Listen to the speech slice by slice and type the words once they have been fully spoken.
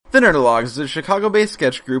The Nerdologues is a Chicago-based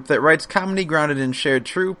sketch group that writes comedy grounded in shared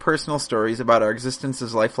true, personal stories about our existence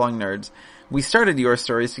as lifelong nerds. We started Your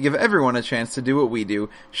Stories to give everyone a chance to do what we do,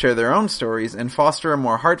 share their own stories, and foster a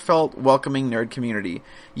more heartfelt, welcoming nerd community.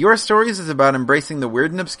 Your Stories is about embracing the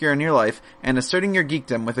weird and obscure in your life and asserting your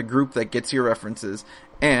geekdom with a group that gets your references.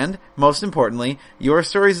 And, most importantly, Your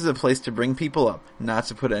Stories is a place to bring people up, not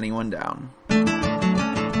to put anyone down.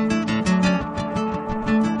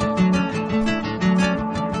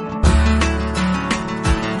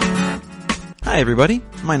 Hi everybody,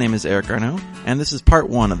 my name is Eric Arnaud, and this is part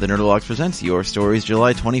 1 of the Nerdologues Presents Your Stories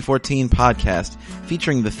July 2014 podcast,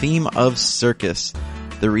 featuring the theme of Circus.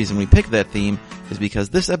 The reason we picked that theme is because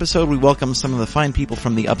this episode we welcome some of the fine people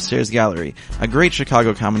from the Upstairs Gallery, a great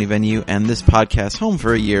Chicago comedy venue and this podcast home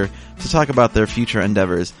for a year, to talk about their future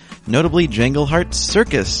endeavors, notably Jangleheart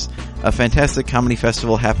Circus, a fantastic comedy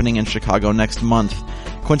festival happening in Chicago next month.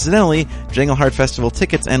 Coincidentally, Jangleheart Festival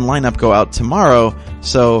tickets and lineup go out tomorrow,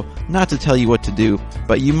 so not to tell you what to do,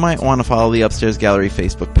 but you might want to follow the Upstairs Gallery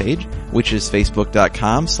Facebook page, which is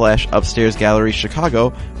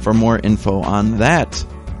facebook.com/upstairsgallerychicago for more info on that.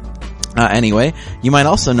 Anyway, you might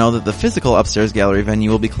also know that the physical Upstairs Gallery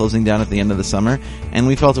venue will be closing down at the end of the summer, and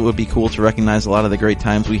we felt it would be cool to recognize a lot of the great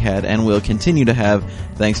times we had and will continue to have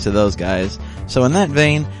thanks to those guys. So in that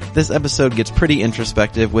vein, this episode gets pretty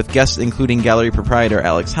introspective with guests including gallery proprietor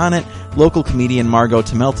Alex Honnett, local comedian Margot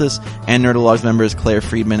Temeltis, and Nerdologues members Claire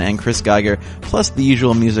Friedman and Chris Geiger, plus the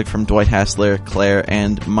usual music from Dwight Hassler, Claire,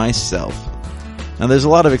 and myself. Now there's a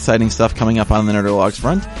lot of exciting stuff coming up on the Nerdologues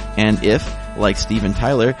front, and if, like Steve and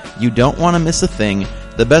Tyler, you don't want to miss a thing,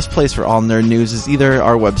 the best place for all nerd news is either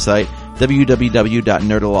our website,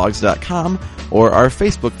 www.nerdologues.com, or our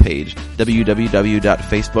Facebook page,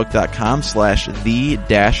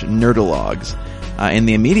 www.facebook.com/the-nerdologues. In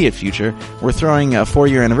the immediate future, we're throwing a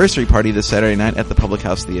 4-year anniversary party this Saturday night at the Public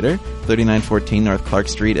House Theater, 3914 North Clark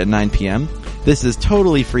Street at 9 p.m. This is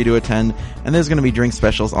totally free to attend, and there's going to be drink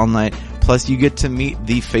specials all night, plus you get to meet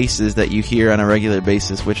the faces that you hear on a regular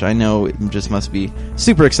basis, which I know just must be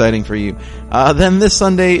super exciting for you. Then this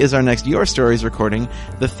Sunday is our next Your Stories recording.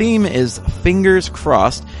 The theme is Fingers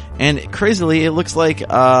Crossed, and crazily, it looks like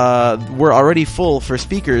we're already full for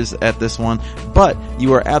speakers at this one, but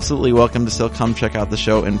you are absolutely welcome to still come check out the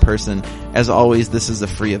show in person. As always, this is a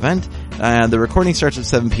free event. The recording starts at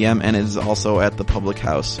 7 p.m. and it is also at the Public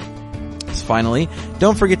House. Finally,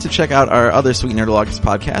 don't forget to check out our other sweet Nerdologues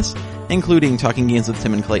podcasts, including Talking Games with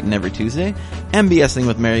Tim and Clayton every Tuesday, MBSing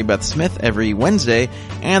with Mary Beth Smith every Wednesday,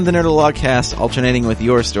 and the Nerdologue cast alternating with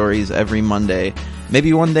Your Stories every Monday.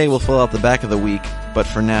 Maybe one day we'll fill out the back of the week, but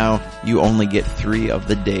for now, you only get 3 of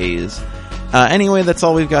the days. Anyway, that's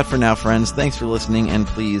all we've got for now, friends. Thanks for listening, and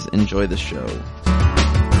please enjoy the show.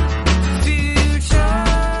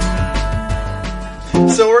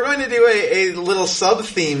 So we're going to do a little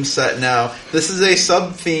sub-theme set now. This is a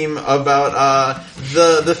sub-theme about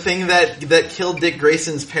the thing that killed Dick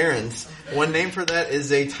Grayson's parents. One name for that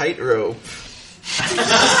is a tightrope.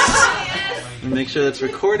 Make sure that's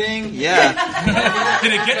recording. Yeah.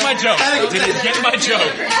 Did it get my joke? Did it get my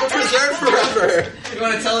joke? Preserved forever. You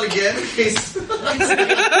want to tell it again?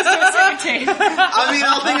 I mean,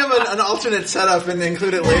 I'll think of an alternate setup and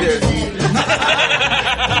include it later.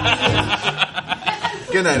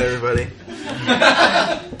 Good night, everybody.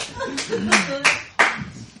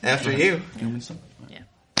 After you. You want me some? Yeah.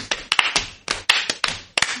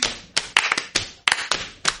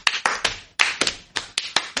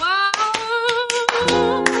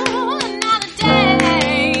 Whoa, another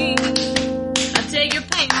day. I'll take your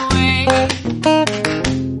pain away.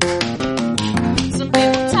 Some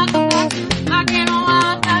people talk about you like an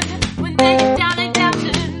old doctor. When they get down and down,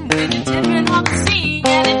 when you're tipping on the sea,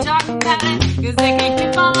 yeah, they talk about it, 'cause they can't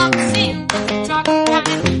keep on the scene. Talk about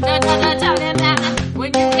it, when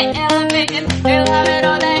you get elevated, they love it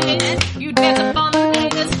or they hate it. You dance up on the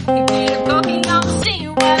Vegas, you get a boogie on the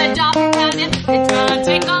scene where they jump around you. They try to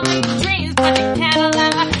take all your dreams, but they can't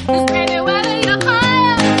allow it. 'Cause baby, whether you're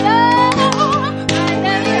high or low,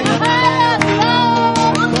 whether you're high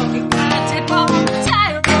or low, you gotta tip on the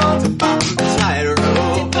tightrope, tip on the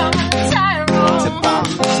tightrope, tip on the tightrope, tip on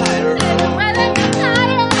the tightrope. Whether you're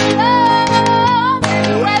high or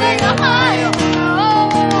low, whether you're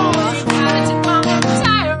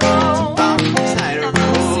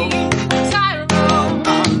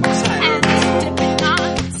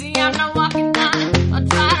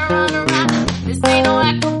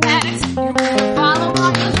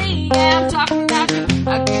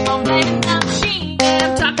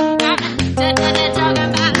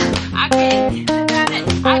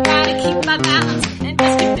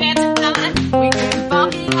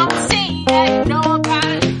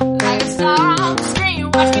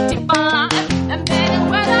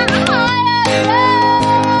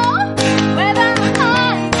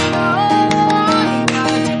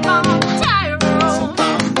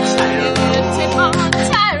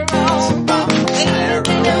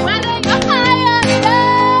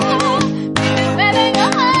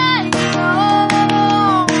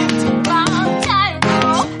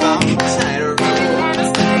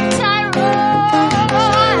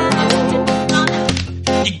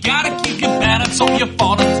you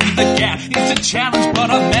fall into the gap. It's a challenge, but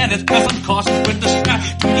a man is cause I'm cautious with the strap.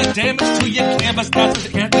 Do your damage to your canvas, that's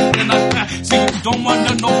what can't be in a trap. See, you don't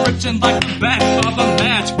want no friction like the back of a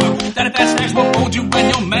matchbook. That if that snatch will hold you when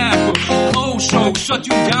you're mad. Close show, shut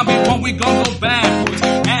you down before we gon' go backwards.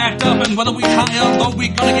 Act up, and whether we high or low, we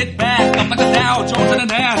gonna get back. I'm like a Dow Jones and an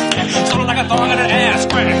Nasdaq, sort of like a thong and an ass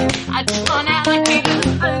crack. I just want alligator,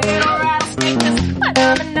 a little rattlesnake, but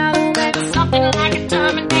I'm another man, something like a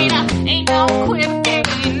Terminator. Ain't no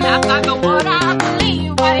equivocating, I got what I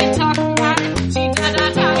believe. Why they talking about it? She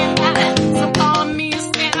done talking about it. Some calling me a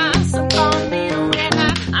spinner, some calling me a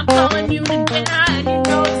winner. I'm calling you to dinner, and you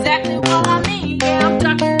know exactly what I mean. Yeah, I'm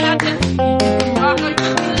talking about you. You can walk or you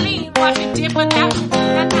can leave. Watch it dip without you. No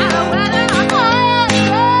matter whether I'm high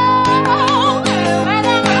or low,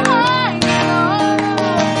 whether I'm high or low.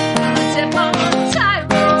 Tip on the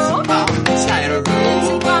tightrope. Tip on the tightrope.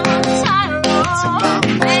 Tip on the tightrope.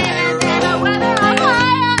 Baby, whether I'm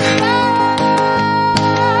high or low,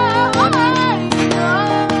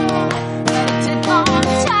 tip on the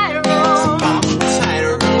tightrope. Tip on the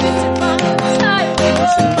tightrope. Tip on the tightrope.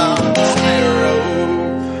 Tip on the tightrope.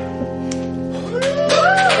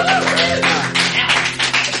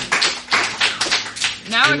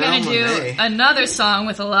 Now we're gonna do Monet. another song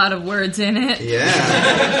with a lot of words in it.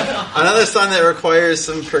 Yeah. Another song that requires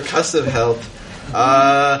some percussive help.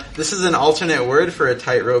 This is an alternate word for a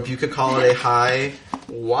tightrope. You could call it a high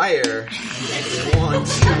wire. 1, 2,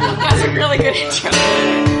 That's a really good intro.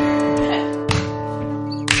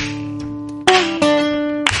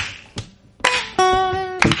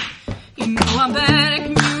 You know I'm bad at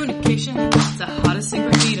communication. It's the hardest thing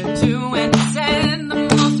for me to do, and it's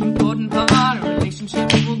the most important part of a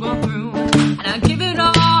relationship will go through. And I give it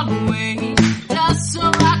all away just so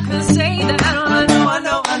I could say that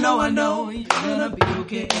I know you're gonna be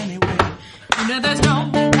okay anyway. You know there's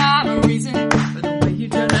no rhyme or reason for the way you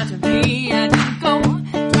turn out to be, and you go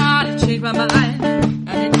try to change my mind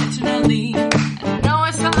unintentionally. And I know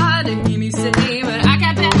it's hard to hear me say, but I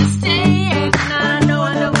got better stay. And I know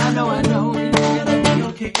you're gonna be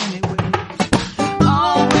okay anyway.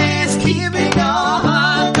 Always keeping your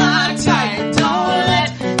heart locked tight. Don't let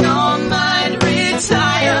your mind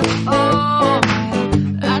retire. Oh,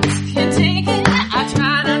 I just can't take it. I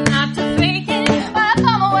tried not to fake it, but I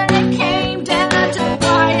thought when it came down to the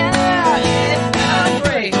wire, it felt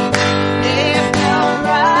great. It felt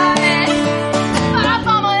right. But I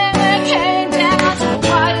thought when it came down to the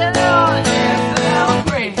wire, it felt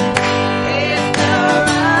great. It felt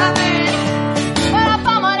right. But I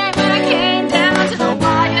thought when it came down to the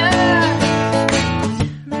wire,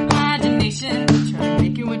 imagination, trying to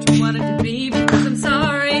make you what you wanted to be. Because I'm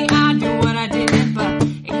sorry, I do what I did, but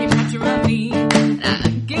it came after on me. And I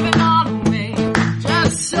give it all away,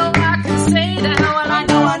 just so I can say that. Well, I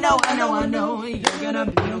know you're gonna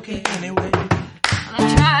be okay anyway. And I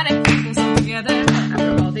try to keep this all together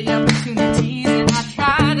after all the opportunities, and I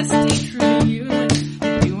try to stay true to you and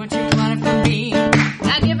do what you wanted from me.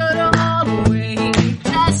 I give it all away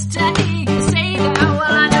just to hear you say that. Well,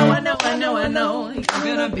 I know you're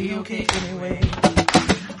gonna be okay anyway.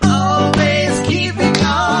 Always keeping your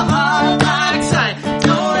heart locked tight.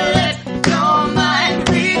 Don't let your mind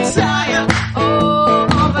retire. Oh,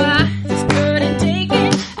 but I just couldn't take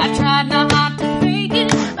it. I tried not to fake it,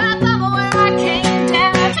 but I thought when I came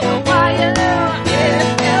down to the wire, it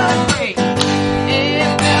felt great.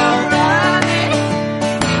 It felt right.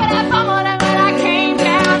 But I thought when I came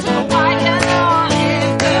down to the wire, it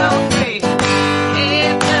felt great.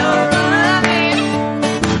 It felt right.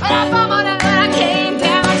 But I thought when I came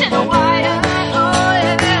down to the wire, oh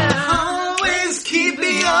yeah. Always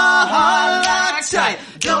keeping your heart locked tight.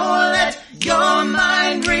 Don't let your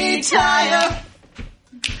mind retire.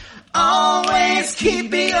 Always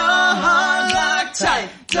keeping your heart locked tight.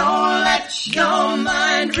 Don't let your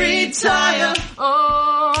mind retire.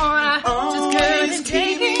 Oh, I just couldn't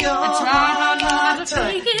take it. I tried not to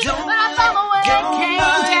take it, but I thought when it came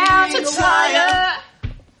down to the wire,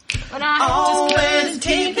 but I just couldn't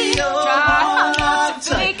take it. Tried not to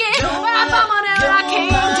take it, but I thought when I came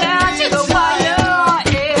down to the wire,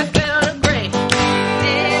 it felt great.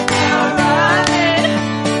 It felt right.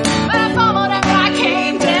 But I thought when I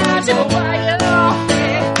came down to the wire,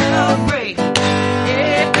 it felt great.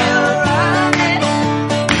 It felt right.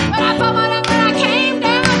 But I thought when I came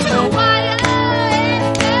down to the wire, it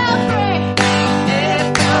felt great. It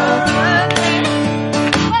felt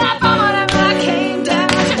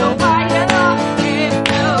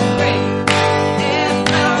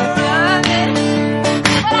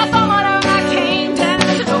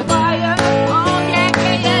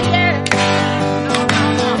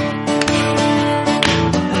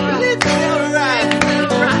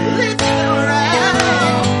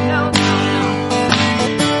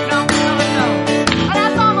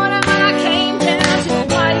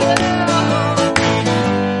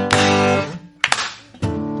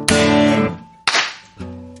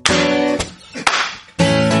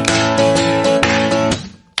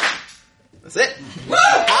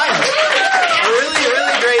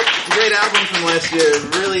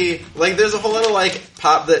did really, like, there's a whole lot of, like,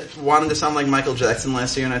 pop that wanted to sound like Michael Jackson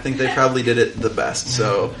last year, and I think they probably did it the best,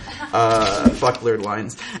 so, fuck blurred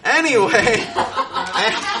lines. Anyway, come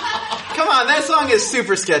on, that song is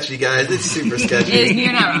super sketchy, guys. It's super sketchy.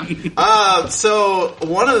 You're not wrong. So,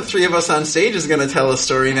 one of the three of us on stage is going to tell a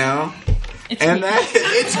story now, It's and me.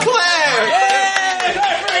 it's Claire!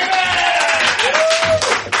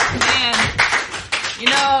 Man, you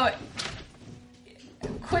know,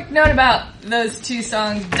 quick note about those two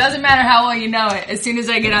songs. Doesn't matter how well you know it. As soon as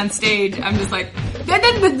I get on stage, I'm just like, good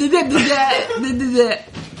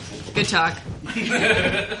talk.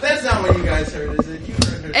 That's not what you guys heard, is it? You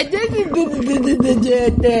heard it.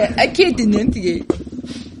 I can't enunciate.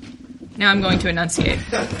 Now I'm going to enunciate.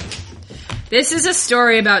 This is a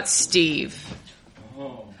story about Steve.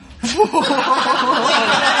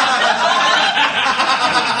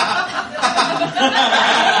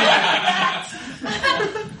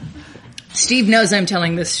 Steve knows I'm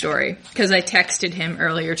telling this story because I texted him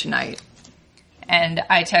earlier tonight. And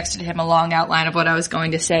I texted him a long outline of what I was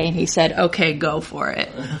going to say, and he said, okay, go for it.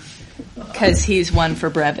 Because he's one for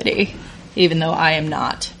brevity, even though I am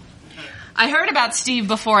not. I heard about Steve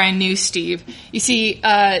before I knew Steve. You see,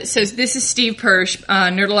 so this is Steve Persh,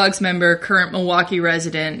 Nerdologues member, current Milwaukee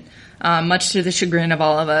resident, much to the chagrin of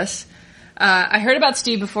all of us. I heard about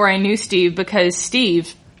Steve before I knew Steve because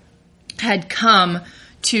Steve had come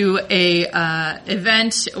to a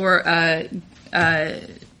event or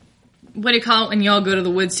what do you call it when y'all go to the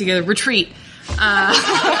woods together? Retreat.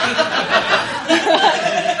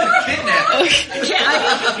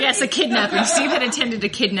 Yes, a kidnapping. Steve had attended a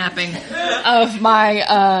kidnapping of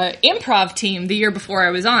my improv team the year before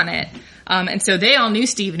I was on it. And so they all knew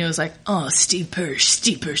Steve, and it was like, oh, Steve Persh.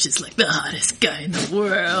 Steve Persh is like the hottest guy in the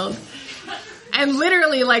world. And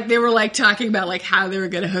literally, like, they were like talking about like how they were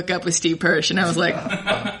going to hook up with Steve Persh. And I was like,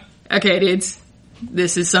 okay, dudes,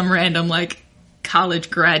 this is some random like college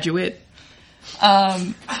graduate.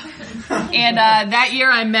 And that year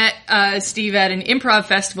I met Steve at an improv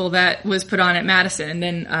festival that was put on at Madison. And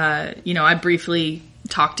then, I briefly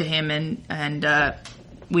talked to him and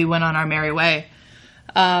we went on our merry way.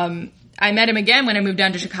 I met him again when I moved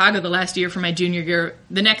down to Chicago the next year for my junior year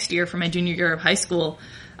of high school.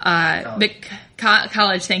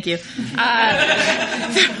 College, thank you.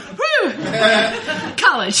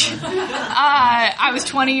 College. I was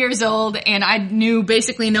 20 years old, and I knew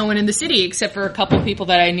basically no one in the city except for a couple of people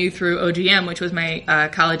that I knew through OGM, which was my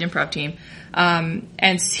college improv team.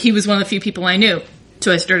 And he was one of the few people I knew.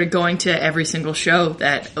 So I started going to every single show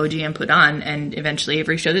that OGM put on, and eventually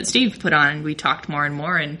every show that Steve put on. We talked more and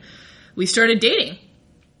more, and we started dating.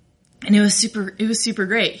 And it was super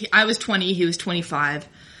great. I was 20, he was 25.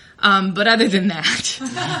 But other than that,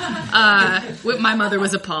 my mother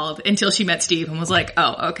was appalled until she met Steve and was like,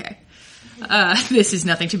 oh, okay. This is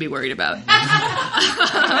nothing to be worried about.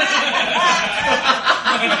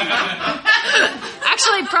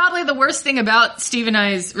 Actually, probably the worst thing about Steve and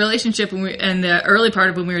I's relationship and the early part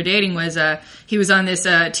of when we were dating was he was on this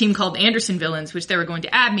team called Anderson Villains, which they were going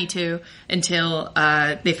to add me to until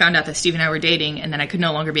they found out that Steve and I were dating, and then I could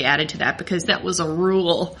no longer be added to that because that was a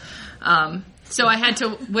rule. So I had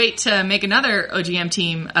to wait to make another OGM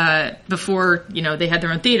team before, they had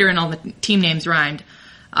their own theater and all the team names rhymed.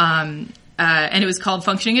 And it was called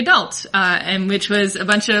Functioning Adults, and which was a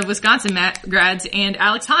bunch of Wisconsin grads and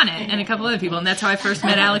Alex Honnett and a couple other people, and that's how I first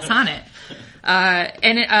met Alex Honnett.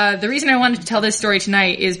 The reason I wanted to tell this story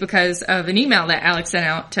tonight is because of an email that Alex sent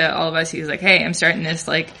out to all of us. He was like, hey, I'm doing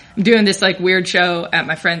this weird show at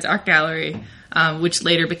my friend's art gallery, which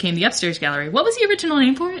later became the Upstairs Gallery. What was the original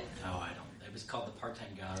name for it? It was called the Part-Time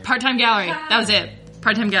Gallery. Part-Time Gallery. That was it.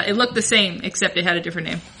 Part-Time Gallery. It looked the same, except it had a different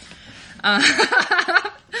name.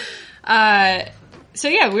 So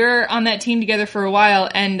yeah, we were on that team together for a while,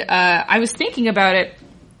 and I was thinking about it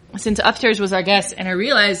since Upstairs was our guest, and I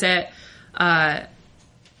realized that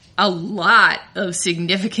a lot of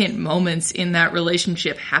significant moments in that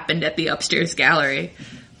relationship happened at the Upstairs Gallery,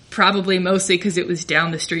 probably mostly because it was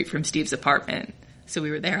down the street from Steve's apartment, so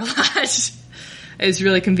we were there a lot. It was a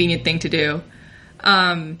really convenient thing to do.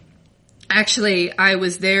 Actually, I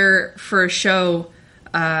was there for a show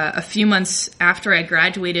a few months after I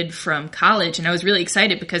graduated from college, and I was really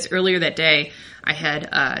excited because earlier that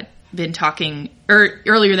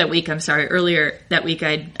week,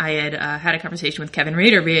 I had had a conversation with Kevin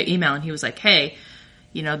Rader via email, and he was like, hey,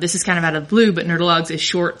 this is kind of out of the blue, but Nerdologues is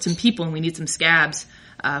short some people, and we need some scabs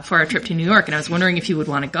for our trip to New York, and I was wondering if you would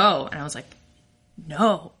want to go, and I was like,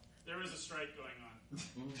 no. There was a strike fight going on.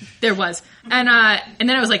 There was. And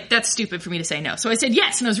then I was like, that's stupid for me to say no. So I said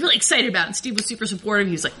yes, and I was really excited about it. And Steve was super supportive.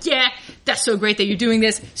 He was like, yeah, that's so great that you're doing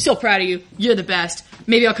this. So proud of you. You're the best.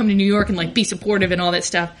 Maybe I'll come to New York and like be supportive and all that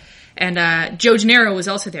stuff. And Joe Gennaro was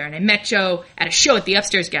also there. And I met Joe at a show at the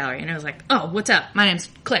Upstairs Gallery. And I was like, oh, what's up? My name's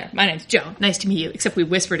Claire. My name's Joe. Nice to meet you. Except we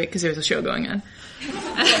whispered it because there was a show going on.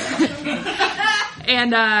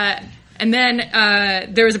 And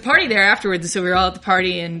then there was a party there afterwards, so we were all at the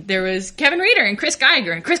party, and there was Kevin Reeder and Chris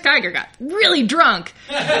Geiger, and Chris Geiger got really drunk,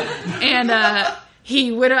 and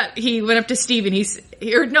he went up to Steve, and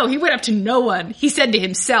he went up to no one. He said to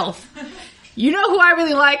himself, "You know who I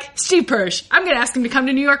really like? Steve Persh. I'm going to ask him to come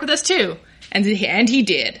to New York with us too," and he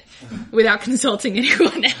did, without consulting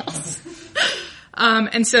anyone else.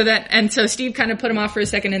 And so Steve kind of put him off for a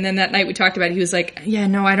second, and then that night we talked about it. He was like, yeah,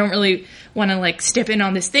 no, I don't really want to like step in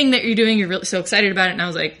on this thing that you're doing. You're really so excited about it. And I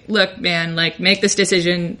was like, look, man, like make this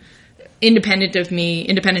decision independent of me,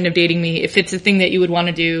 independent of dating me. If it's a thing that you would want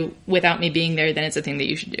to do without me being there, then it's a thing that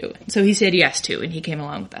you should do. So he said yes to, and he came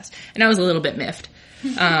along with us. And I was a little bit miffed.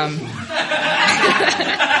 Because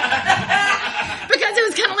it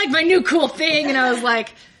was kind of like my new cool thing, and I was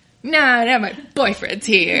like, no, my boyfriend's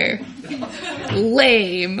here.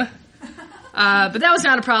 Lame. But that was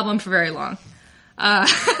not a problem for very long. A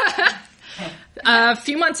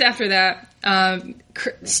few months after that,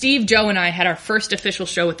 Steve, Joe, and I had our first official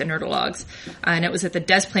show with the Nerdologues, and it was at the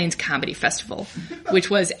Des Plaines Comedy Festival,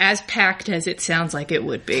 which was as packed as it sounds like it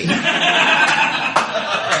would be. Let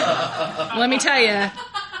me tell you,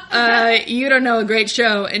 you don't know a great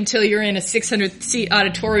show until you're in a 600-seat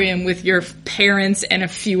auditorium with your parents and a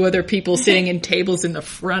few other people sitting in tables in the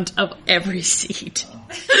front of every seat.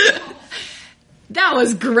 That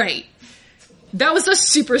was great. That was a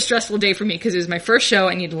super stressful day for me because it was my first show.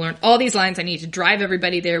 I needed to learn all these lines. I needed to drive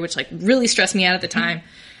everybody there, which like really stressed me out at the time.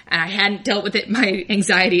 And I hadn't dealt with my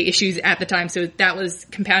anxiety issues at the time, so that was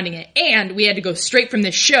compounding it. And we had to go straight from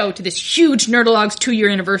this show to this huge Nerdologues 2-year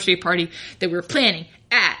anniversary party that we were planning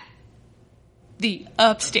at the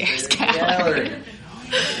Upstairs Gallery.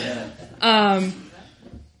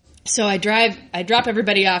 So I drop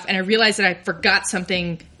everybody off, and I realize that I forgot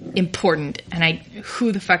something important, and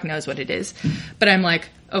who the fuck knows what it is. But I'm like,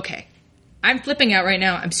 okay, I'm flipping out right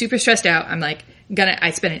now. I'm super stressed out. I'm like,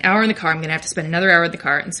 I spent an hour in the car. I'm going to have to spend another hour in the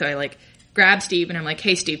car. And so I like grab Steve, and I'm like,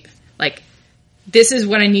 hey Steve, like, this is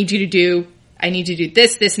what I need you to do. I need you to do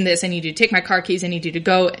this, this, and this. I need you to take my car keys. I need you to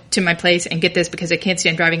go to my place and get this because I can't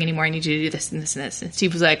stand driving anymore. I need you to do this and this and this. And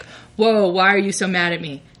Steve was like, whoa, why are you so mad at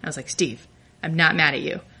me? I was like, Steve, I'm not mad at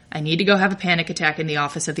you. I need to go have a panic attack in the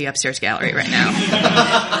office of the Upstairs Gallery right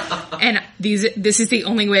now. And this is the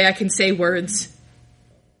only way I can say words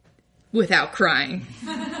without crying.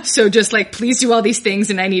 So just like, please do all these things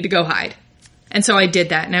and I need to go hide. And so I did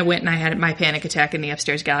that, and I went and I had my panic attack in the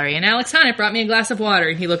Upstairs Gallery. And Alex Honnett brought me a glass of water,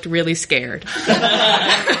 and he looked really scared.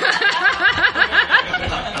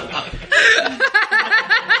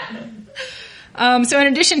 So in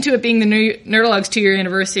addition to it being the Nerdologues 2-year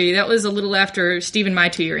anniversary, that was a little after Steve and my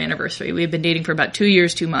 2-year anniversary. We had been dating for about 2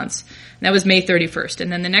 years, 2 months. And that was May 31st. And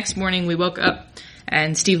then the next morning we woke up,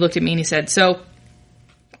 and Steve looked at me and he said, so,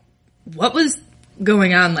 what was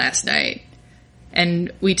going on last night?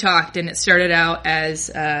 And we talked, and it started out as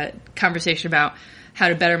a conversation about how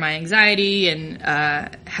to better my anxiety and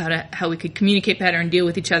how we could communicate better and deal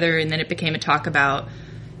with each other. And then it became a talk about,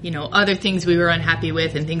 other things we were unhappy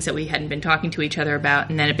with and things that we hadn't been talking to each other about.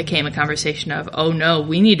 And then it became a conversation of, oh no,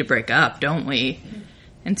 we need to break up, don't we?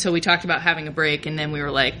 And so we talked about having a break, and then we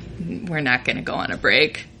were like, we're not going to go on a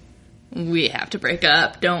break. We have to break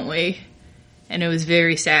up, don't we? And it was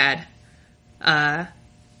very sad.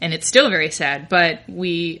 And it's still very sad, but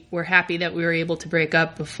we were happy that we were able to break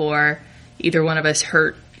up before either one of us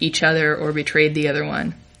hurt each other or betrayed the other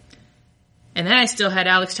one. And then I still had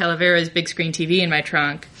Alex Talavera's big screen TV in my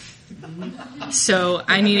trunk. So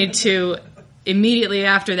I needed to, immediately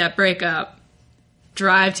after that breakup,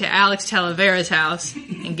 drive to Alex Talavera's house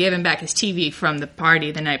and give him back his TV from the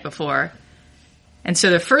party the night before. And so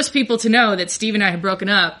the first people to know that Steve and I had broken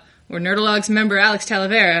up were Nerdologues member Alex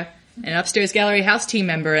Talavera, an Upstairs Gallery house team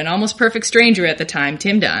member, and almost perfect stranger at the time,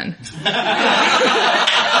 Tim Dunn.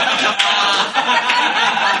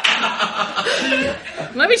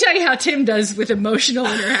 Let me tell you how Tim does with emotional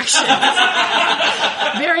interactions.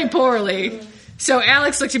 Very poorly. So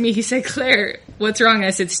Alex looked at me, he said, Claire, what's wrong?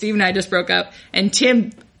 I said, Steve and I just broke up. And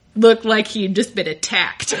Tim looked like he'd just been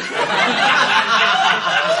attacked. And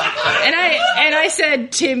I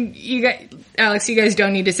said, Tim, Alex, you guys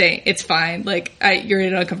don't need to say, it's fine. Like, you're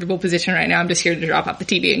in an uncomfortable position right now. I'm just here to drop off the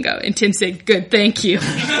TV and go. And Tim said, good, thank you.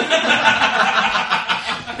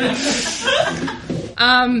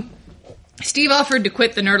 Steve offered to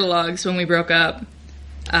quit the Nerdologues when we broke up,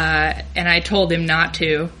 and I told him not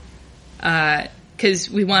to, because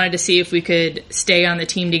we wanted to see if we could stay on the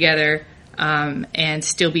team together and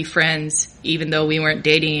still be friends, even though we weren't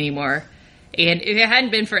dating anymore. And if it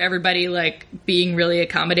hadn't been for everybody, like, being really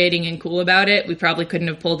accommodating and cool about it, we probably couldn't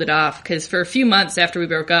have pulled it off. Because for a few months after we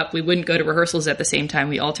broke up, we wouldn't go to rehearsals at the same time.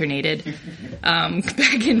 We alternated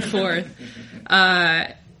back and forth.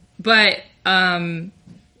 But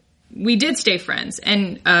we did stay friends.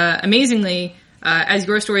 And amazingly, as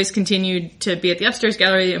Your Stories continued to be at the Upstairs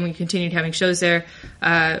Gallery and we continued having shows there,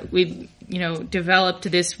 we,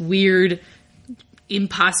 developed this weird,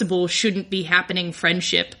 impossible, shouldn't be happening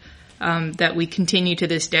friendship that we continue to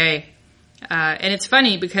this day. And it's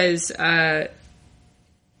funny because our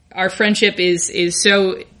friendship is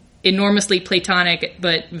so enormously platonic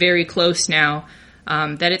but very close now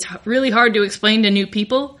that it's really hard to explain to new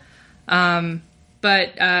people. I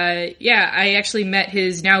actually met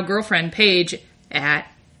his now girlfriend, Paige,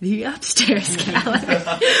 at the Upstairs Gallery.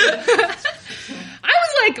 I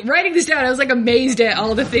was like writing this down. I was like amazed at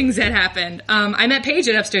all the things that happened. I met Paige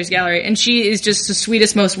at Upstairs Gallery, and she is just the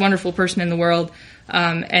sweetest, most wonderful person in the world.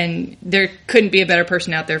 And there couldn't be a better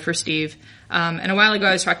person out there for Steve. And a while ago,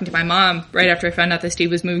 I was talking to my mom right after I found out that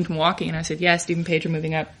Steve was moving to Milwaukee, and I said, "Yeah, Steve and Paige are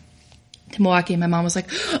moving up to Milwaukee." And my mom was like,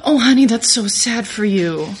 "Oh, honey, that's so sad for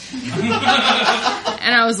you."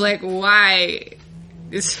 And I was like, "Why?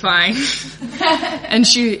 It's fine." and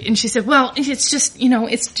she said, "Well, it's just,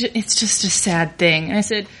 it's just a sad thing." And I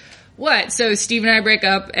said, "What?" So Steve and I break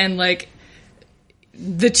up, and like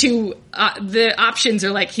the options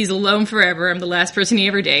are like, he's alone forever. I'm the last person he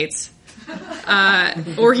ever dates.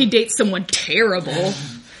 Or he dates someone terrible.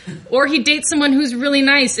 Or he dates someone who's really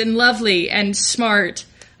nice and lovely and smart,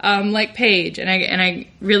 like Paige. And I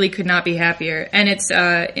really could not be happier. And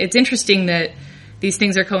it's interesting that these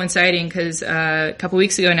things are coinciding because a couple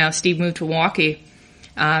weeks ago now, Steve moved to Milwaukee,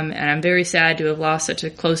 and I'm very sad to have lost such a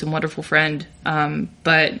close and wonderful friend.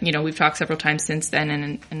 But we've talked several times since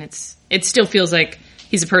then, and it still feels like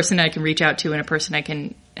he's a person I can reach out to and a person I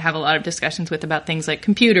can have a lot of discussions with about things like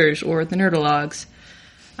computers or the Nerdologues,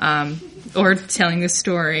 or telling this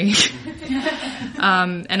story.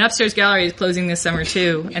 And Upstairs Gallery is closing this summer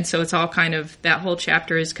too, and so it's all kind of, that whole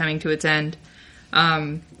chapter is coming to its end.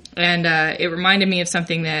 And it reminded me of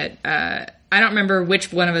something that I don't remember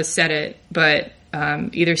which one of us said it, but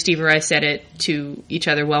either Steve or I said it to each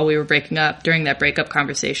other while we were breaking up during that breakup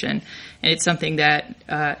conversation. And it's something that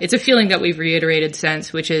it's a feeling that we've reiterated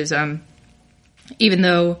since, which is even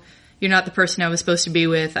though you're not the person I was supposed to be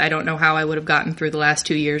with, I don't know how I would have gotten through the last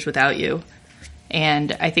 2 years without you.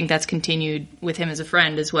 And I think that's continued with him as a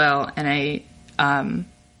friend as well. And I'm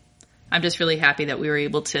just really happy that we were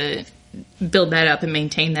able to build that up and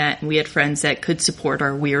maintain that, and we had friends that could support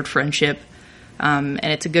our weird friendship. And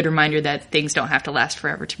it's a good reminder that things don't have to last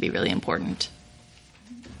forever to be really important.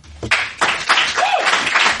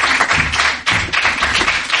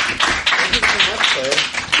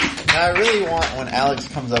 I really want, when Alex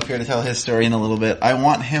comes up here to tell his story in a little bit, I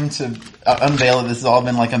want him to unveil that this has all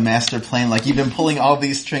been like a master plan. Like, you've been pulling all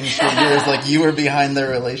these strings for years, like you were behind their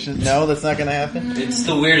relationship. No, that's not going to happen? It's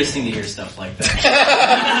the weirdest thing to hear stuff like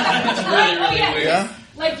that. It's really, really weird. Yeah?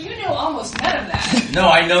 Like, you know almost none of that. No,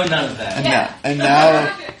 I know none of that. And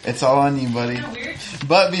now it's all on you, buddy.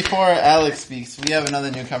 But before Alex speaks, we have another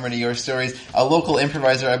newcomer to Your Stories, a local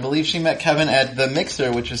improviser. I believe she met Kevin at the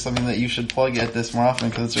Mixer, which is something that you should plug at this more often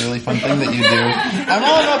because it's a really fun thing that you do. I'm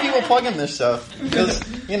all about people plugging this stuff because,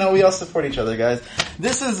 we all support each other, guys.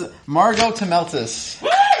 This is Margot Temeltis.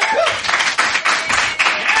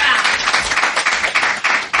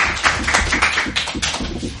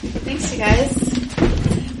 Thanks, you guys.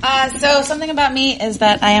 So something about me is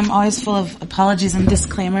that I am always full of apologies and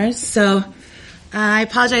disclaimers, so I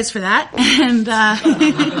apologize for that.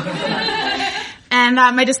 And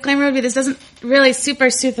my disclaimer would be, this doesn't really super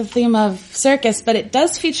suit the theme of Circus, but it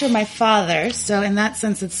does feature my father, so in that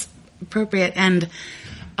sense it's appropriate. And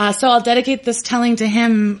so I'll dedicate this telling to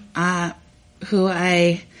him, who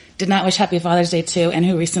I did not wish Happy Father's Day to, and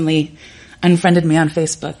who recently unfriended me on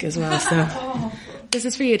Facebook as well. So this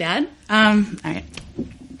is for you, Dad. All right.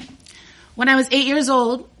 When I was 8 years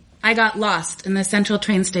old, I got lost in the central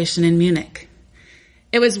train station in Munich.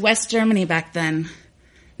 It was West Germany back then.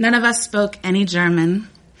 None of us spoke any German.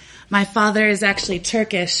 My father is actually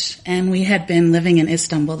Turkish, and we had been living in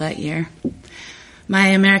Istanbul that year. My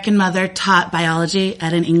American mother taught biology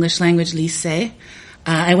at an English language lycée.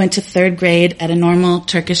 I went to third grade at a normal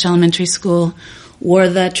Turkish elementary school, wore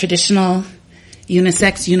the traditional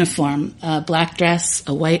unisex uniform, a black dress,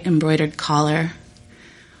 a white embroidered collar.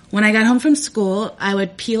 When I got home from school, I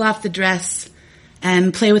would peel off the dress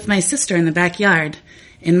and play with my sister in the backyard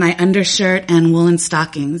in my undershirt and woolen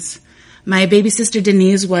stockings. My baby sister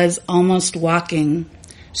Denise was almost walking.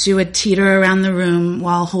 She would teeter around the room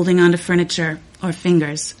while holding onto furniture or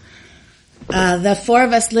fingers. The four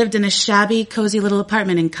of us lived in a shabby, cozy little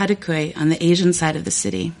apartment in Kadukoi on the Asian side of the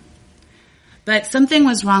city. But something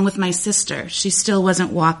was wrong with my sister. She still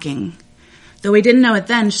wasn't walking. Though we didn't know it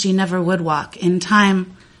then, she never would walk. In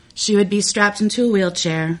time, she would be strapped into a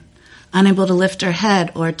wheelchair, unable to lift her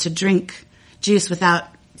head or to drink juice without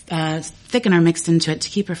thickener mixed into it to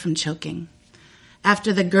keep her from choking.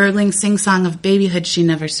 After the gurgling sing-song of babyhood, she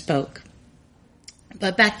never spoke.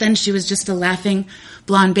 But back then, she was just a laughing,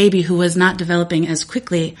 blonde baby who was not developing as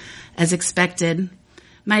quickly as expected.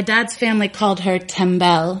 My dad's family called her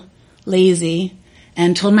Tembel, lazy,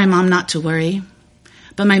 and told my mom not to worry.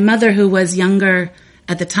 But my mother, who was younger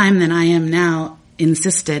at the time than I am now,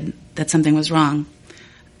 insisted that something was wrong.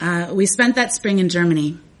 We spent that spring in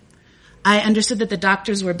Germany. I understood that the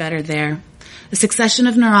doctors were better there. A succession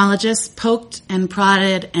of neurologists poked and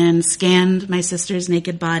prodded and scanned my sister's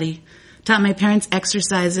naked body, taught my parents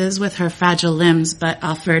exercises with her fragile limbs, but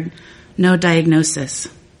offered no diagnosis.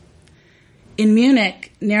 In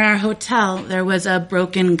Munich, near our hotel, there was a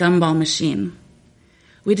broken gumball machine.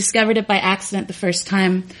 We discovered it by accident the first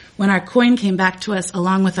time when our coin came back to us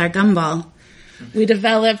along with our gumball. We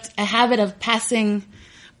developed a habit of passing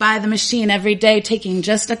by the machine every day, taking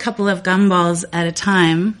just a couple of gumballs at a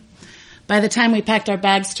time. By the time we packed our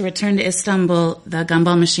bags to return to Istanbul, the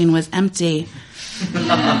gumball machine was empty.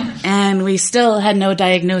 And we still had no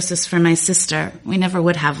diagnosis for my sister. We never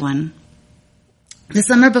would have one. The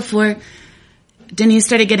summer before Denise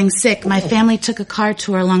started getting sick, my family took a car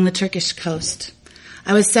tour along the Turkish coast.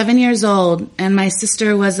 I was 7 years old, and my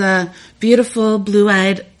sister was a beautiful,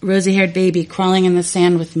 blue-eyed, rosy-haired baby crawling in the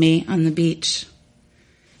sand with me on the beach.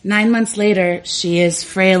 9 months later, she is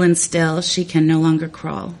frail and still. She can no longer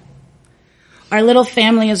crawl. Our little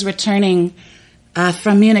family is returning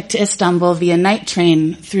from Munich to Istanbul via night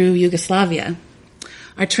train through Yugoslavia.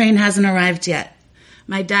 Our train hasn't arrived yet.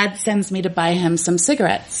 My dad sends me to buy him some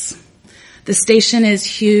cigarettes. The station is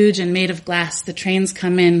huge and made of glass. The trains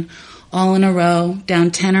come in all in a row,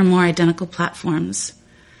 down 10 or more identical platforms.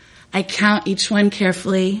 I count each one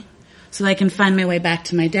carefully so that I can find my way back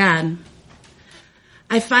to my dad.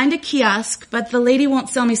 I find a kiosk, but the lady won't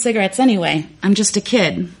sell me cigarettes anyway. I'm just a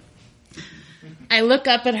kid. I look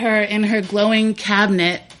up at her in her glowing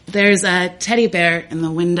cabinet. There's a teddy bear in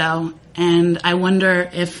the window, and I wonder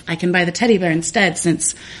if I can buy the teddy bear instead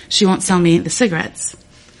since she won't sell me the cigarettes.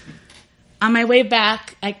 On my way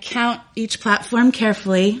back, I count each platform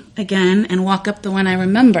carefully again and walk up the one I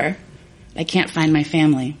remember. I can't find my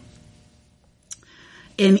family.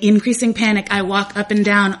 In increasing panic, I walk up and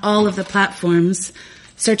down all of the platforms,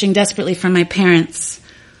 searching desperately for my parents.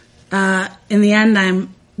 In the end,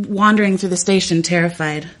 I'm wandering through the station,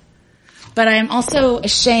 terrified. But I am also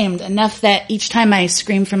ashamed enough that each time I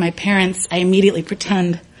scream for my parents, I immediately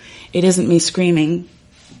pretend it isn't me screaming.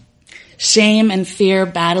 Shame and fear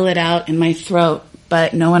battle it out in my throat,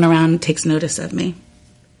 but no one around takes notice of me.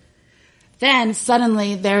 Then,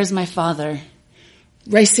 suddenly, there's my father,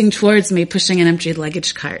 racing towards me, pushing an empty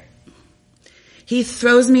luggage cart. He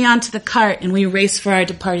throws me onto the cart, and we race for our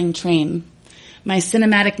departing train. My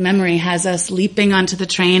cinematic memory has us leaping onto the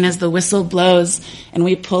train as the whistle blows, and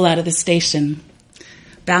we pull out of the station,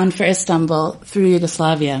 bound for Istanbul through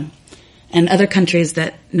Yugoslavia and other countries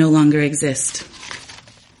that no longer exist.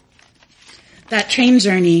 That train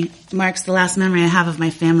journey marks the last memory I have of my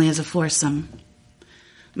family as a foursome.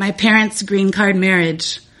 My parents' green card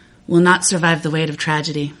marriage will not survive the weight of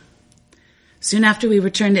tragedy. Soon after we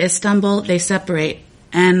return to Istanbul, they separate,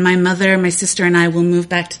 and my mother, my sister, and I will move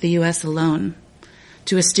back to the U.S. alone,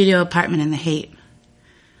 to a studio apartment in the Haight.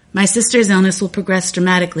 My sister's illness will progress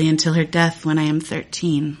dramatically until her death when I am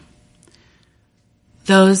 13.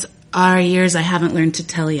 Those are years I haven't learned to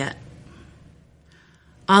tell yet.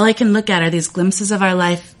 All I can look at are these glimpses of our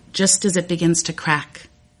life just as it begins to crack,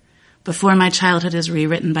 before my childhood is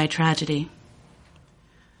rewritten by tragedy.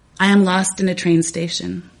 I am lost in a train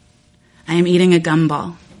station. I am eating a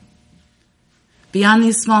gumball. Beyond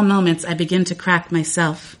these small moments, I begin to crack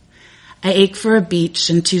myself. I ache for a beach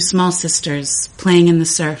and two small sisters playing in the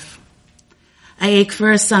surf. I ache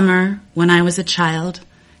for a summer when I was a child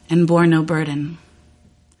and bore no burden.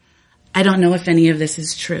 I don't know if any of this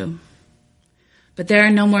is true. But there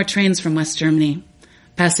are no more trains from West Germany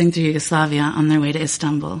passing through Yugoslavia on their way to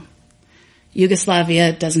Istanbul.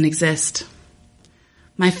 Yugoslavia doesn't exist.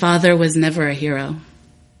 My father was never a hero.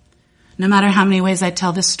 No matter how many ways I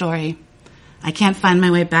tell this story, I can't find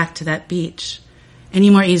my way back to that beach any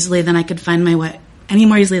more easily than I could find my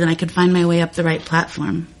way up the right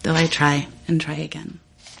platform, though I try and try again.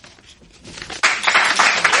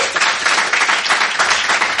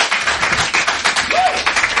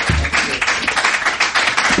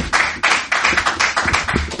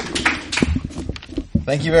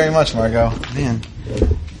 Thank you very much, Margot. Man,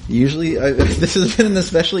 usually this has been an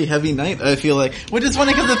especially heavy night, I feel like. Which is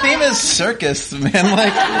funny because the theme is circus, man.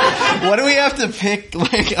 Like, what do we have to pick?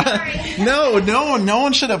 Like, no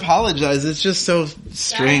one should apologize. It's just so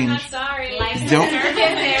strange. I'm sorry. Life's Don't- a circus,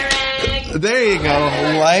 Eric. There you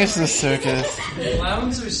go. Life's a circus.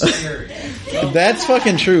 Clowns are scary. That's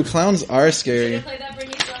fucking true. Clowns are scary. Play that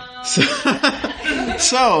Britney song.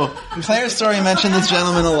 So, Claire's story mentioned this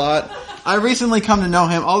gentleman a lot. I recently come to know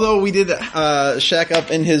him, although we did shack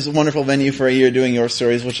up in his wonderful venue for a year doing your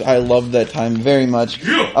stories, which I loved that time very much.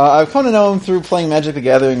 I've come to know him through playing Magic the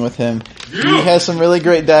Gathering with him. He has some really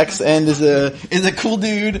great decks and is a cool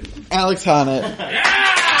dude, Alex Honnett.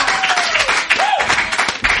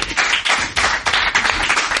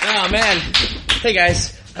 Oh man. Hey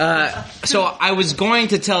guys. So I was going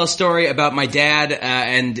to tell a story about my dad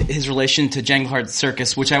and his relation to Janglehart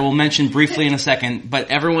Circus, which I will mention briefly in a second.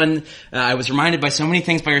 But everyone, I was reminded by so many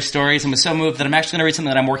things by your stories and was so moved that I'm actually going to read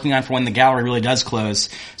something that I'm working on for when the gallery really does close.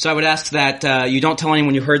 So I would ask that you don't tell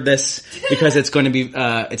anyone you heard this because it's going to be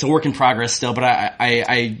it's a work in progress still. But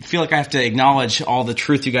I feel like I have to acknowledge all the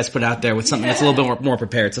truth you guys put out there with something that's a little bit more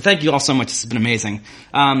prepared. So thank you all so much. This has been amazing.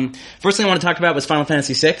 First thing I want to talk about was Final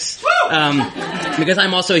Fantasy VI. Because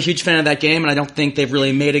I'm also a huge fan of that game, and I don't think they've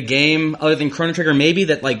really made a game other than Chrono Trigger maybe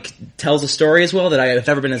that like tells a story as well that I have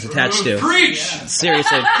ever been as attached to. Preach!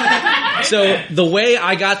 Seriously. So the way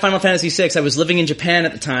I got Final Fantasy VI, I was living in Japan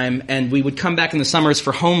at the time, and we would come back in the summers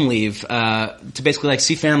for home leave to basically like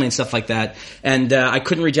see family and stuff like that. And I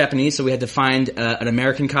couldn't read Japanese, so we had to find an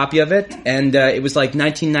American copy of it. And it was like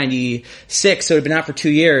 1996, so it had been out for 2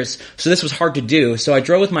 years. So this was hard to do. So I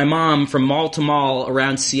drove with my mom from mall to mall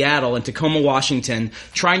around Seattle and Tacoma, Washington,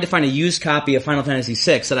 trying to find a used copy of Final Fantasy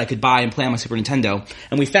VI that I could buy and play on my Super Nintendo.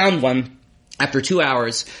 And we found one after 2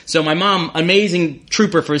 hours. So my mom, amazing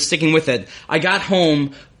trooper for sticking with it. I got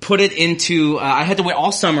home, put it into, I had to wait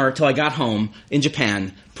all summer till I got home in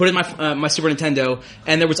Japan, put it in my Super Nintendo,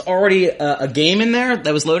 and there was already a game in there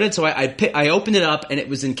that was loaded, so I opened it up, and it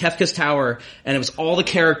was in Kefka's Tower, and it was all the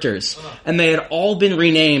characters, and they had all been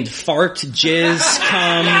renamed Fart, Jizz,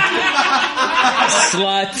 Cum,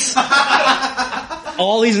 Slut,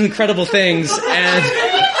 all these incredible things, and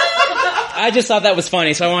I just thought that was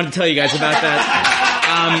funny, so I wanted to tell you guys about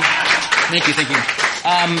that. Thank you.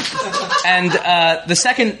 And the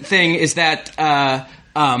second thing is that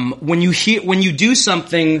when you do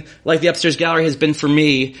something like the Upstairs Gallery has been for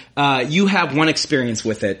me, you have one experience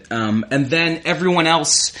with it, and then everyone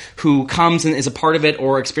else who comes and is a part of it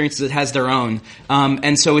or experiences it has their own.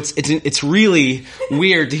 And so it's really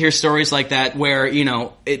weird to hear stories like that where, you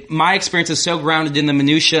know, my experience is so grounded in the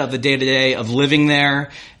minutia of the day to day of living there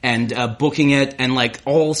and booking it and like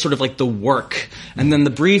all sort of like the work, and then the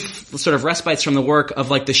brief sort of respites from the work of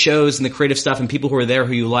like the shows and the creative stuff and people who are there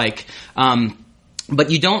who you like. But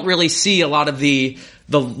you don't really see a lot of the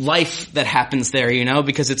life that happens there, you know,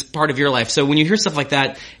 because it's part of your life. So when you hear stuff like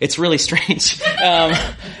that, it's really strange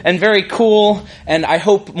and very cool. And I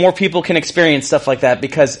hope more people can experience stuff like that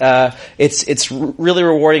because it's really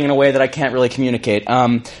rewarding in a way that I can't really communicate.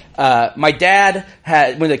 My dad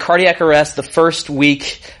went to cardiac arrest the first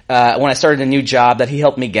week when I started a new job that he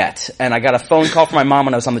helped me get. And I got a phone call from my mom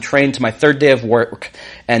when I was on the train to my third day of work.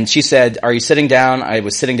 And she said, "Are you sitting down?" I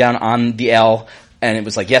was sitting down on the L. And it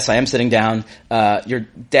was like, "Yes, I am sitting down. Your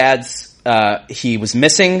dad's, he was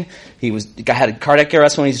missing. He had a cardiac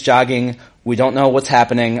arrest when he's jogging. We don't know what's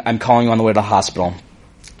happening. I'm calling you on the way to the hospital."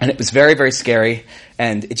 And it was very, very scary.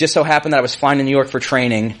 And it just so happened that I was flying to New York for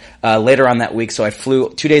training, later on that week. So I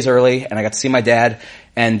flew 2 days early and I got to see my dad.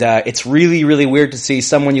 And, it's really, really weird to see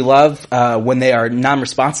someone you love, when they are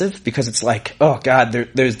non-responsive because it's like, oh God,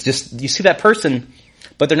 there's just, you see that person,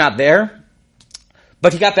 but they're not there.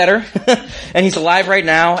 But he got better, and he's alive right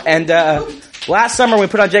now. And last summer when we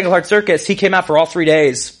put on Janglehart Circus, he came out for all 3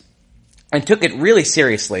 days and took it really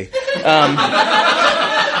seriously.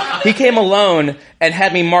 He came alone and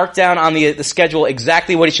had me mark down on the schedule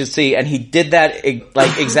exactly what he should see, and he did that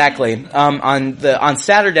like exactly. On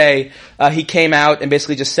Saturday, he came out and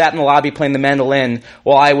basically just sat in the lobby playing the mandolin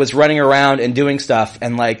while I was running around and doing stuff.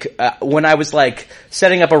 And like when I was like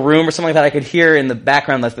setting up a room or something like that, I could hear in the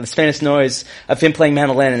background like the faintest noise of him playing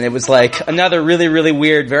mandolin, and it was like another really, really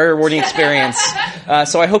weird, very rewarding experience.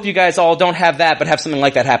 So I hope you guys all don't have that, but have something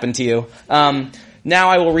like that happen to you. now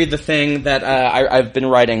I will read the thing that I've been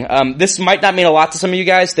writing. This might not mean a lot to some of you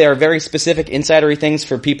guys. They are very specific, insidery things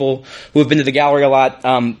for people who have been to the gallery a lot,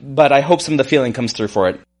 but I hope some of the feeling comes through for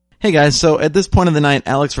it. Hey guys, so at this point of the night,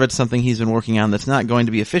 Alex read something he's been working on that's not going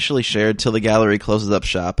to be officially shared till the gallery closes up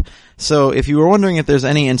shop. So if you were wondering if there's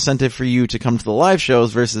any incentive for you to come to the live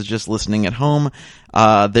shows versus just listening at home,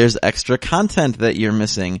 there's extra content that you're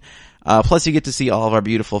missing. Plus you get to see all of our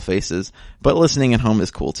beautiful faces. But listening at home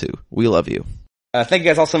is cool too. We love you. Thank you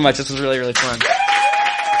guys all so much. This was really, really fun.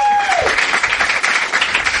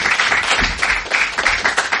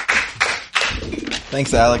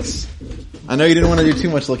 Thanks, Alex. I know you didn't want to do too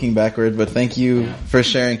much looking backward, but thank you for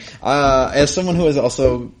sharing. As someone who has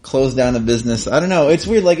also closed down a business, I don't know, it's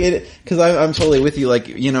weird, cause I'm totally with you,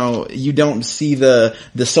 you don't see the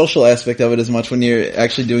social aspect of it as much when you're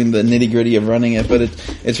actually doing the nitty gritty of running it, but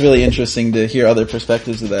it's really interesting to hear other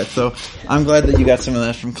perspectives of that. So I'm glad that you got some of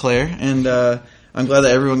that from Claire, and, I'm glad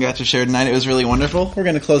that everyone got to share tonight. It was really wonderful. We're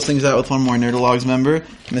going to close things out with one more Nerdalogs member.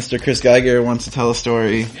 Mr. Chris Geiger wants to tell a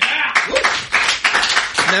story. Now,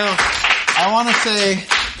 I want to say,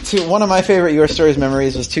 one of my favorite Your Stories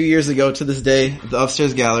memories was 2 years ago to this day at the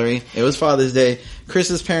Upstairs Gallery. It was Father's Day.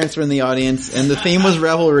 Chris's parents were in the audience, and the theme was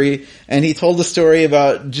revelry, and he told a story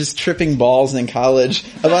about just tripping balls in college,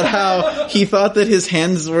 about how he thought that his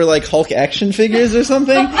hands were like Hulk action figures or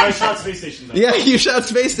something. I shot space stations out. Yeah, you shot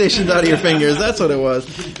space stations out of your fingers. That's what it was.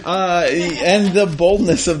 And the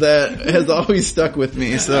boldness of that has always stuck with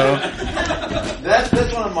me, so that's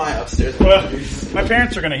one of my Upstairs memories. Well, my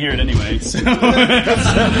parents are going to hear it anyway, so they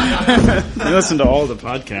listen to all the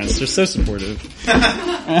podcasts. They're so supportive.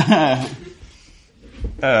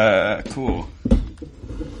 Cool.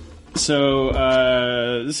 So,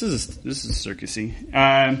 this is circusy.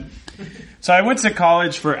 So I went to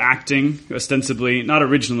college for acting, ostensibly, not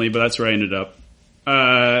originally, but that's where I ended up.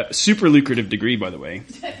 Super lucrative degree, by the way.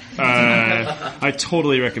 I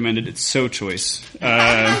totally recommend it. It's so choice.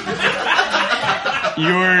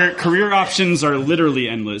 Your career options are literally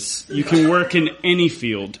endless. You can work in any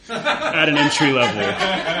field at an entry level,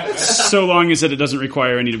 so long as that it doesn't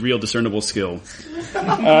require any real discernible skill.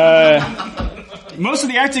 Most of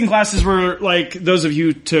the acting classes were like those of you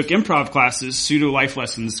who took improv classes, pseudo life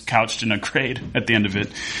lessons couched in a grade at the end of it.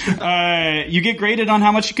 You get graded on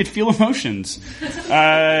how much you could feel emotions.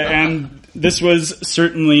 And this was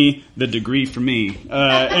certainly the degree for me.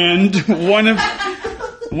 And one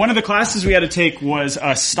of the classes we had to take was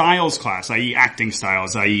a styles class, i.e. acting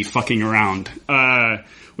styles, i.e. fucking around.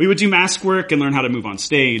 We would do mask work and learn how to move on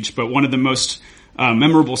stage, but one of the most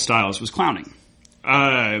memorable styles was clowning.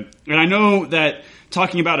 And I know that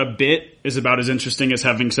talking about a bit is about as interesting as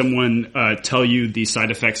having someone tell you the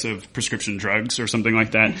side effects of prescription drugs or something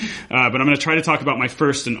like that. But I'm going to try to talk about my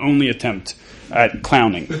first and only attempt at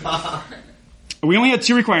clowning. We only had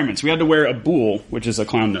 2 requirements. We had to wear a boule, which is a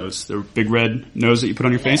clown nose, the big red nose that you put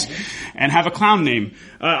on your face, and have a clown name.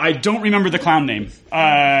 I don't remember the clown name, but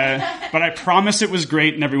I promise it was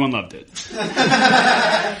great and everyone loved it.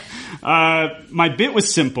 My bit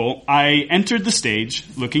was simple. I entered the stage,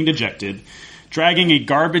 looking dejected, dragging a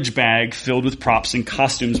garbage bag filled with props and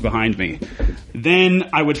costumes behind me. Then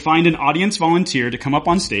I would find an audience volunteer to come up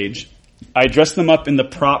on stage. I dressed them up in the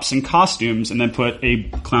props and costumes and then put a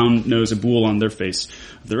clown nose, a boule on their face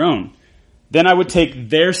of their own. Then I would take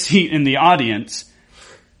their seat in the audience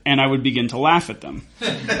and I would begin to laugh at them.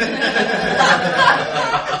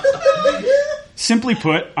 Simply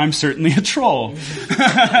put, I'm certainly a troll.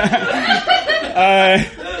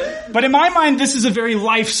 But in my mind, this is a very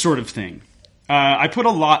life sort of thing. I put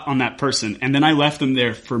a lot on that person and then I left them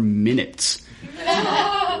there for minutes.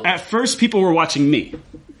 At first, people were watching me.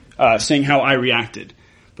 Seeing how I reacted.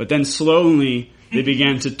 But then slowly they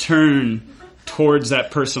began to turn towards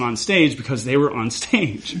that person on stage because they were on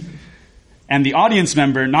stage. And the audience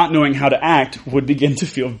member, not knowing how to act, would begin to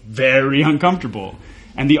feel very uncomfortable.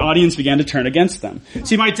 And the audience began to turn against them.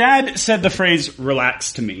 See, my dad said the phrase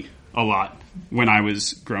relax to me a lot when I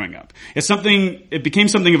was growing up. It became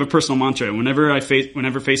something of a personal mantra. Whenever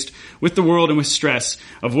faced with the world and with stress,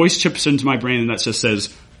 a voice chips into my brain that just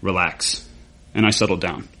says, relax. And I settled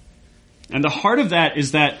down. And the heart of that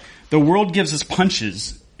is that the world gives us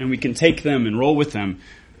punches, and we can take them and roll with them,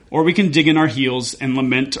 or we can dig in our heels and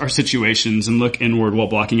lament our situations and look inward while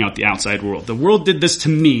blocking out the outside world. The world did this to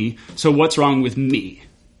me, so what's wrong with me?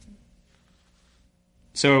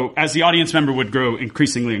 So as the audience member would grow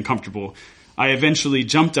increasingly uncomfortable, I eventually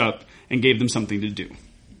jumped up and gave them something to do.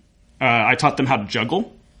 I taught them how to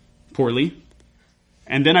juggle, poorly,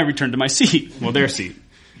 and then I returned to my seat, their seat.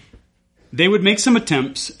 They would make some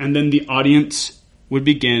attempts, and then the audience would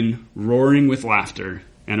begin roaring with laughter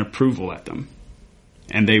and approval at them.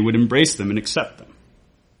 and they would embrace them and accept them.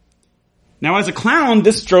 Now, as a clown,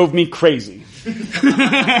 this drove me crazy.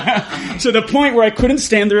 To the point where I couldn't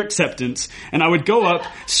stand their acceptance, and I would go up,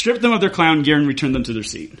 strip them of their clown gear, and return them to their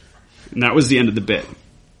seat. And that was the end of the bit.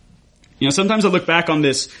 You know, sometimes I look back on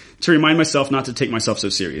this to remind myself not to take myself so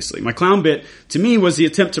seriously. My clown bit, to me, was the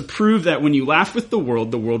attempt to prove that when you laugh with the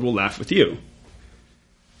world will laugh with you.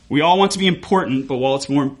 We all want to be important, but while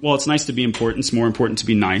it's nice to be important, it's more important to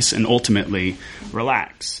be nice and ultimately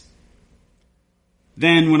relax.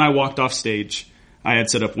 Then, when I walked off stage, I had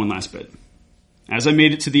set up one last bit. As I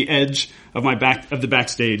made it to the edge of the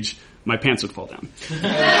backstage, my pants would fall down.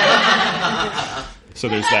 So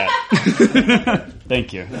there's that.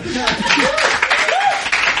 Thank you. That's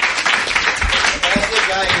the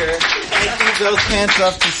guy here. Taking those pants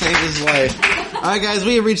off to save his life. All right, guys,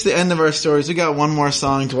 we have reached the end of our stories. We got one more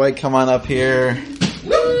song. Dwight, come on up here.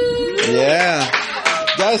 Yeah.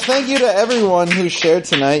 Guys, thank you to everyone who shared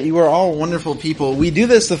tonight. You are all wonderful people. We do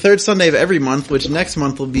this the third Sunday of every month, which next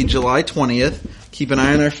month will be July 20th. Keep an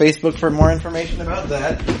eye on our Facebook for more information about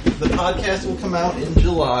that. The podcast will come out in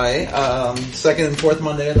July, second and fourth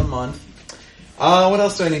Monday of the month. What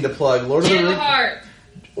else do I need to plug? Lord of the Rings. Heart.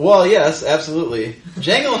 Well, yes, absolutely.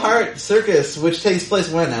 Jangle Heart Circus, which takes place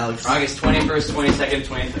when, Alex? August 21st, 22nd,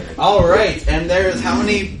 23rd. All right, and there's how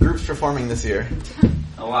many groups performing this year?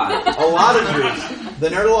 A lot. A lot of groups. The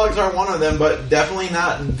Nerdalogs are one of them, but definitely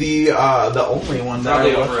not the only one.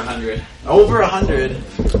 Probably over 100. Over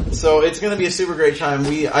 100. So it's going to be a super great time.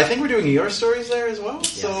 I think we're doing your stories there as well.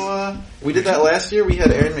 Yes. So we did that last year. We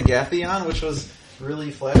had Aaron McGathy on, which was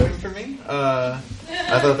really flattering for me. I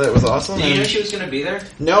thought that was awesome. Did you know she was going to be there?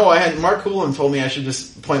 No, I had Mark Coulin told me I should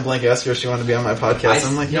just point blank ask her if she wanted to be on my podcast.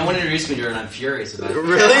 I'm like, no one introduced me to her, and I'm furious about it.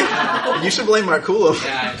 Really? You should blame Mark Coulin.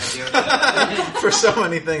 Yeah, I do. For so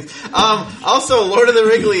many things. Also, Lord of the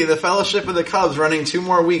Wrigley, the Fellowship of the Cubs, running 2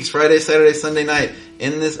 more weeks, Friday, Saturday, Sunday night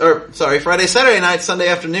Friday, Saturday night, Sunday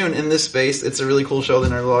afternoon in this space. It's a really cool show the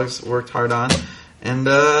Nerdalogs worked hard on, and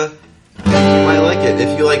you might like it.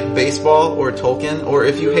 If you like baseball or Tolkien, or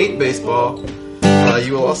if you hate baseball,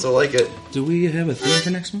 you will also like it. Do we have a theme for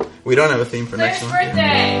next month? We don't have a theme for next Claire's month.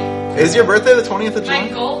 birthday. Is your birthday the 20th of July? My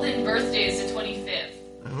golden birthday is the 25th.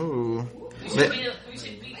 Ooh. We should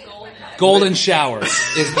be golden. Golden showers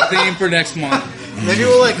is the theme for next month. Maybe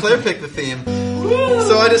we'll let Claire pick the theme.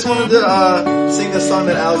 So I just wanted to sing the song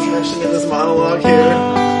that Alex mentioned in this monologue here.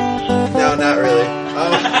 No, not really.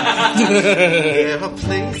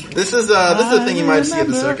 This is a thing you might see at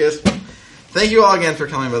the circus. Thank you all again for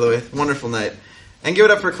coming, by the way. Wonderful night. And give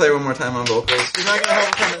it up for Claire one more time on vocals. She's not going to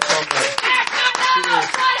help come in song, but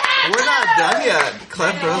we're not done yet.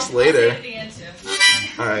 Clap for us later.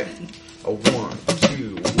 Alright. 1,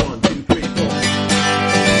 2, 1, 2, 3, 4.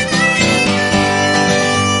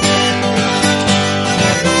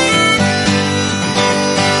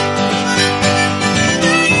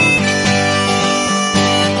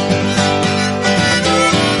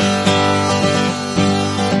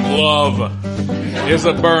 Love is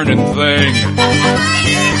a burning thing,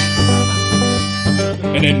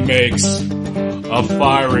 and it makes a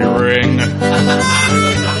fiery ring.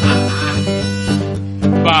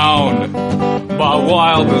 Bound by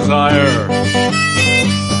wild desire,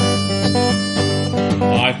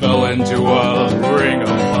 I fell into a ring of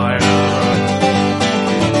fire.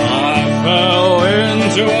 I fell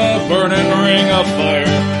into a burning ring of fire.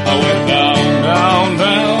 I went down, down,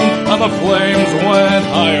 down, and the flames went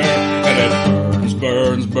higher. And it burns,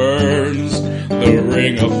 burns, burns, the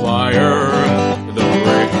ring of fire, the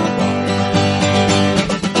ring of fire.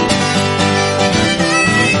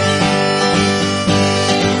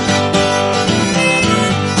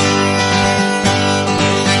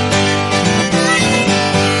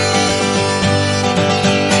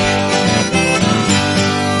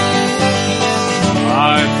 I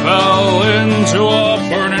fell into a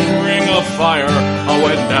burning ring of fire. I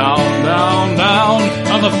went down, down, down,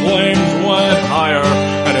 and the flames went higher.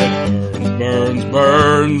 And it burns,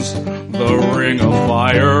 burns, burns, the ring of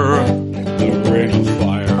fire, the ring of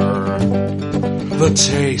fire. The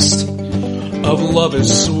taste of love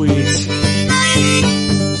is sweet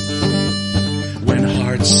when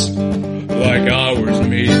hearts like ours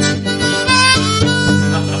meet.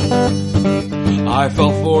 I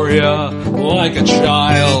fell for you like a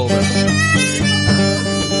child.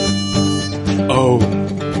 Oh,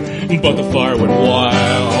 but the fire went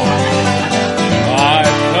wild. I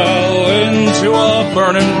fell into a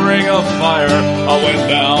burning ring of fire. I went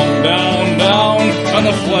down, down, down, and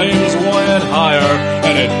the flames went higher.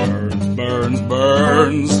 And it burns, burns,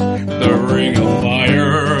 burns, the ring of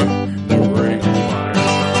fire, the ring of fire.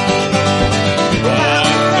 I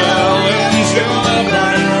fell into a burning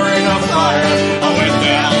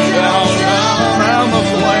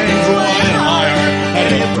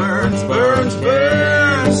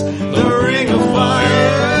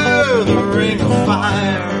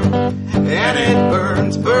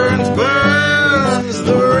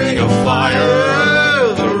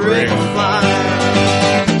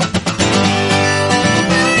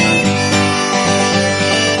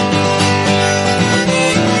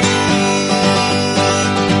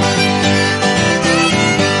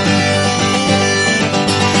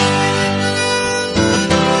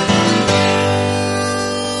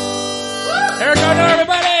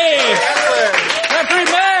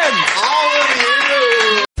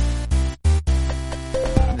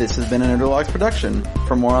This has been a Nerdologues production.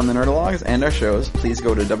 For more on the Nerdologues and our shows, please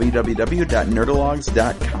go to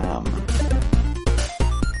www.nerdologues.com.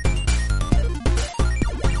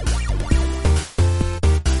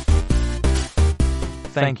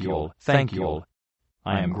 Thank you all.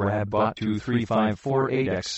 I am GrabBot23548X.